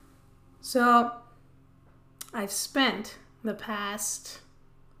So I've spent the past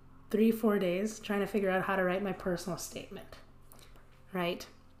 3-4 days trying to figure out how to write my personal statement, right?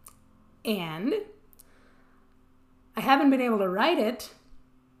 And I haven't been able to write it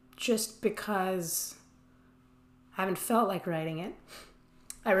just because I haven't felt like writing it.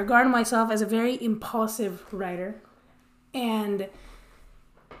 I regard myself as a very impulsive writer, and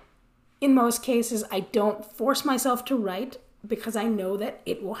in most cases, I don't force myself to write because I know that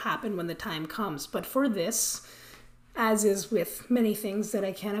it will happen when the time comes. But for this, as is with many things that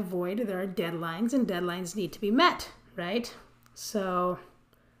I can't avoid, there are deadlines, and deadlines need to be met, right? So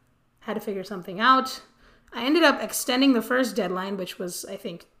I had to figure something out. I ended up extending the first deadline, which was, I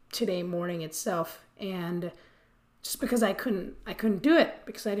think, today morning itself, and just because I couldn't do it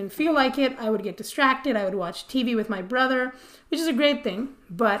because I didn't feel like it. I would get distracted. I would watch TV with my brother, which is a great thing,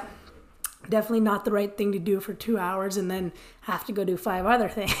 but definitely not the right thing to do for 2 hours and then have to go do 5 other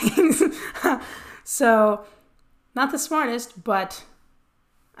things. So not the smartest, but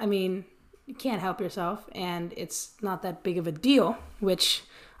I mean, you can't help yourself, and it's not that big of a deal, which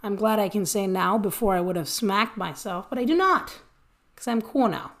I'm glad I can say now. Before I would have smacked myself, but I do not because I'm cool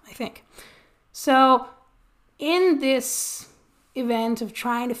now, I think. So in this event of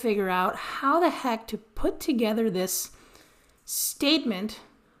trying to figure out how the heck to put together this statement,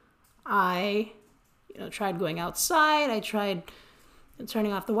 I tried going outside. I tried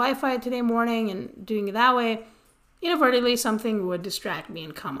turning off the Wi-Fi today morning and doing it that way. Inadvertently, something would distract me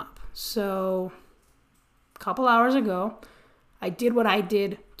and come up. So a couple hours ago, I did what I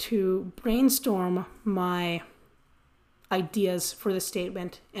did to brainstorm my ideas for the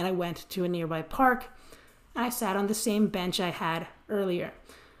statement, and I went to a nearby park. I sat on the same bench I had earlier.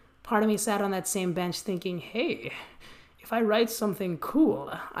 Part of me sat on that same bench thinking, hey, if I write something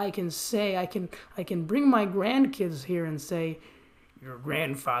cool, I can bring my grandkids here and say, your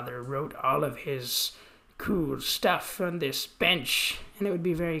grandfather wrote all of his cool stuff on this bench, and it would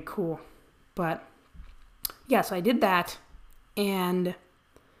be very cool. But yeah, so I did that, and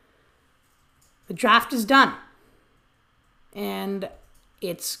the draft is done, and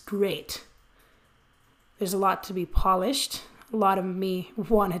it's great. There's a lot to be polished. A lot of me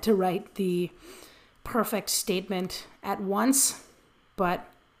wanted to write the perfect statement at once, but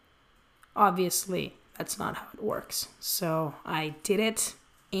obviously that's not how it works. So I did it,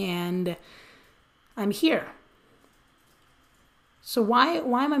 and I'm here. So why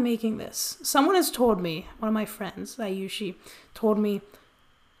am I making this? Someone has told me, one of my friends, Ayushi, told me,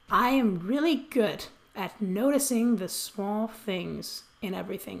 I am really good at noticing the small things in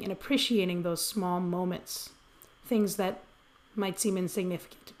everything and appreciating those small moments, things that might seem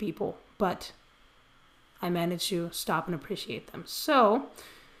insignificant to people, but I managed to stop and appreciate them. So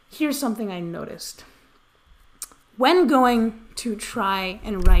here's something I noticed. When going to try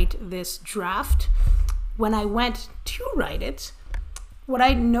and write this draft, when I went to write it, what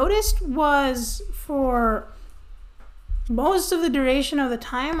I noticed was for most of the duration of the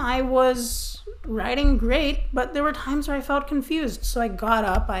time, I was writing great, but there were times where I felt confused. So I got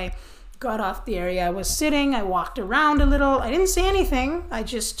up, I got off the area I was sitting, I walked around a little. I didn't say anything. I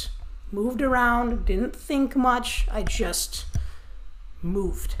just moved around, didn't think much. I just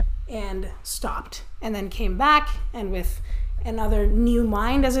moved and stopped, and then came back, and with another new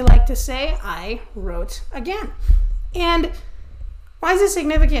mind, as I like to say, I wrote again. And why is this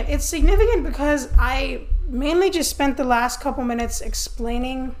significant? It's significant because I mainly just spent the last couple minutes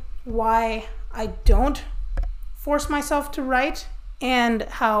explaining why I don't force myself to write, and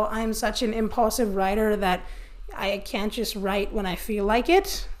how I'm such an impulsive writer that I can't just write when I feel like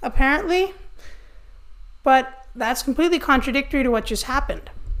it, apparently. But that's completely contradictory to what just happened.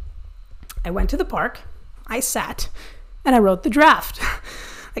 I went to the park, I sat, and I wrote the draft.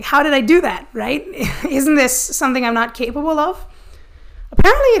 Like, how did I do that, right? Isn't this something I'm not capable of?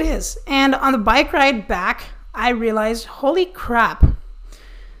 Apparently it is. And on the bike ride back, I realized, holy crap,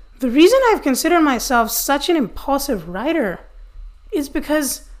 the reason I've considered myself such an impulsive writer is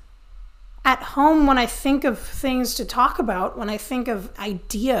because at home, when I think of things to talk about, when I think of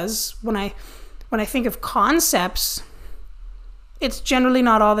ideas, when I think of concepts, it's generally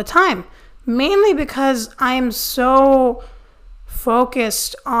not all the time. Mainly because I am so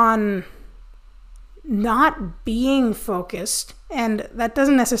focused on not being focused, and that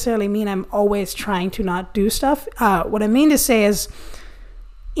doesn't necessarily mean I'm always trying to not do stuff. What I mean to say is,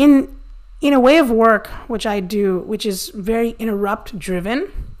 in a way of work, which I do, which is very interrupt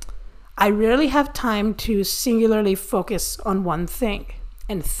driven, I rarely have time to singularly focus on one thing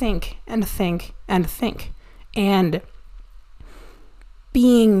and think and think and think. And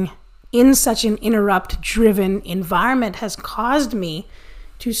being in such an interrupt driven environment has caused me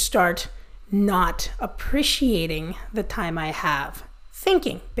to start not appreciating the time I have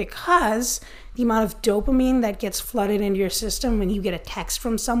thinking, because the amount of dopamine that gets flooded into your system when you get a text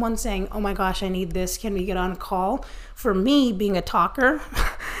from someone saying, oh my gosh, I need this, can we get on call? For me, being a talker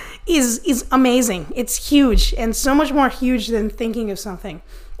is amazing. It's huge, and so much more huge than thinking of something.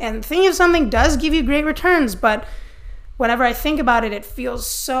 And thinking of something does give you great returns, but whenever I think about it, it feels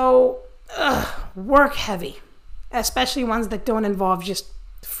so work heavy, especially ones that don't involve just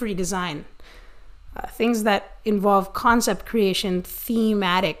free design. Things that involve concept creation,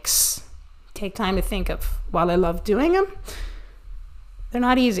 thematics, take time to think of. While I love doing them, they're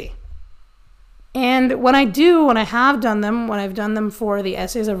not easy. And when I have done them, when I've done them for the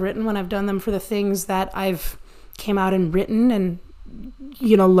essays I've written, when I've done them for the things that I've came out and written and,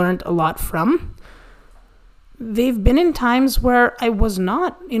 learned a lot from, they've been in times where I was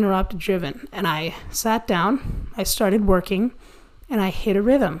not interrupt driven, and I sat down, I started working, and I hit a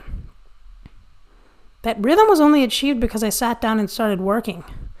rhythm. That rhythm was only achieved because I sat down and started working.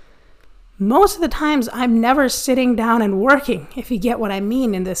 Most of the times, I'm never sitting down and working, if you get what I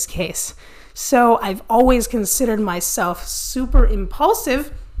mean in this case. So I've always considered myself super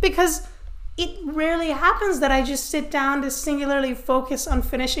impulsive, because it rarely happens that I just sit down to singularly focus on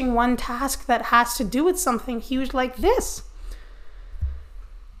finishing one task that has to do with something huge like this.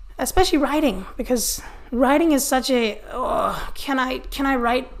 Especially writing, because writing is such a, can I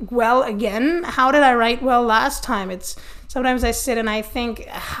write well again? How did I write well last time? Sometimes I sit and I think,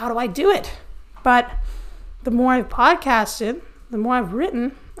 how do I do it? But the more I've podcasted, the more I've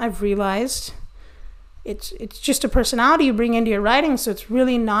written, I've realized it's just a personality you bring into your writing, so it's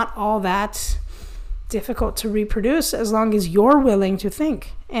really not all that difficult to reproduce as long as you're willing to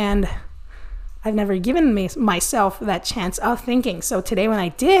think. And I've never given myself that chance of thinking. So today when I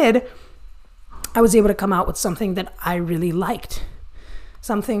did, I was able to come out with something that I really liked.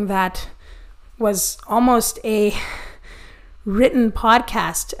 Something that was almost a written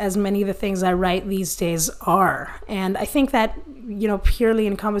podcast, as many of the things I write these days are. And I think that, purely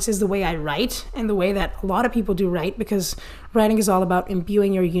encompasses the way I write and the way that a lot of people do write, because writing is all about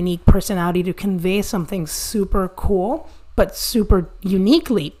imbuing your unique personality to convey something super cool, but super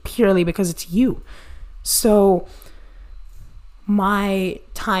uniquely, purely because it's you. So my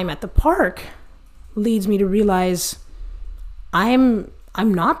time at the park leads me to realize I'm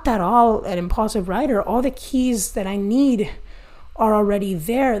not that all an impulsive writer. All the keys that I need are already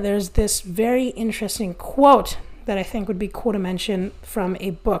there. There's this very interesting quote that I think would be cool to mention from a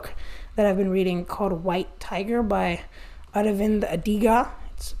book that I've been reading called White Tiger by Aravind Adiga.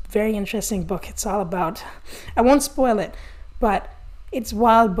 It's a very interesting book. It's all about, I won't spoil it, but it's a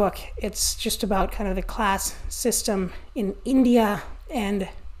wild book. It's just about kind of the class system in India and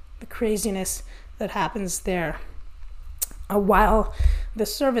the craziness that happens there. While the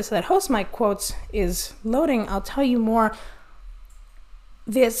service that hosts my quotes is loading, I'll tell you more.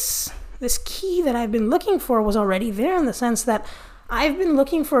 This key that I've been looking for was already there, in the sense that I've been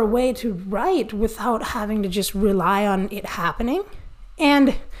looking for a way to write without having to just rely on it happening.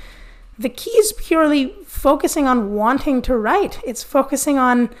 And the key is purely focusing on wanting to write. It's focusing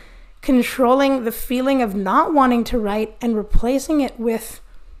on controlling the feeling of not wanting to write and replacing it with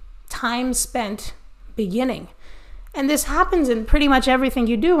time spent beginning. And this happens in pretty much everything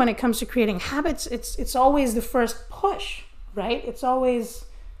you do when it comes to creating habits. It's always the first push, right? It's always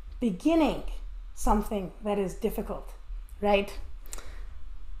beginning something that is difficult, right?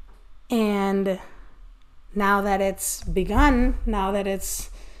 And now that it's begun, now that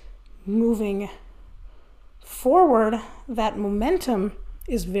it's moving forward, that momentum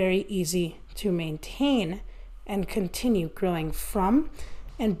is very easy to maintain and continue growing from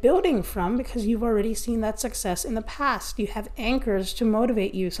and building from, because you've already seen that success in the past. You have anchors to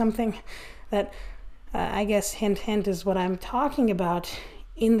motivate you, something that I guess hint is what I'm talking about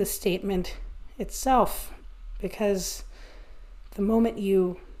in the statement itself, because the moment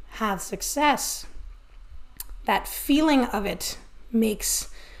you have success, that feeling of it makes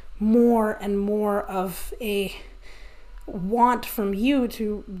more and more of a want from you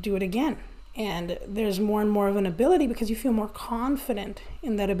to do it again. And there's more and more of an ability because you feel more confident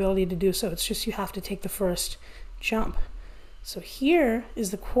in that ability to do so. It's just you have to take the first jump. So here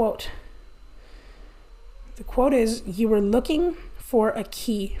is the quote. The quote is, "You were looking for a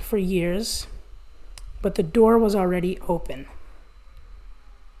key for years, but the door was already open."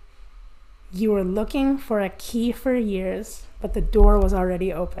 You were looking for a key for years, but the door was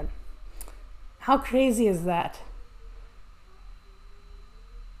already open. How crazy is that?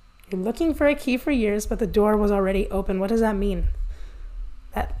 You're looking for a key for years, but the door was already open. What does that mean?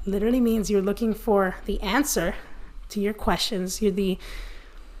 That literally means you're looking for the answer to your questions. You're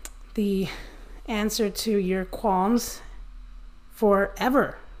the answer to your qualms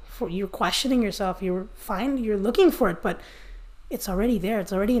forever. You're questioning yourself, you're looking for it, but it's already there,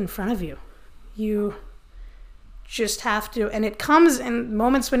 it's already in front of you. You just have to, and it comes in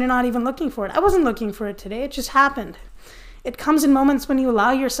moments when you're not even looking for it. I wasn't looking for it today, it just happened. It comes in moments when you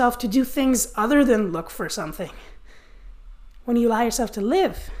allow yourself to do things other than look for something. When you allow yourself to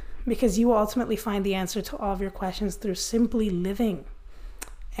live, because you will ultimately find the answer to all of your questions through simply living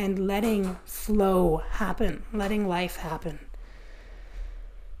and letting flow happen, letting life happen.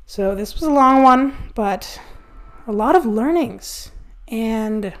 So this was a long one, but a lot of learnings.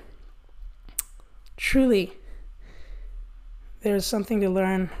 And truly, there's something to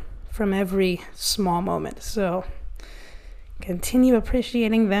learn from every small moment. So continue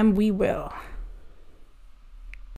appreciating them, we will.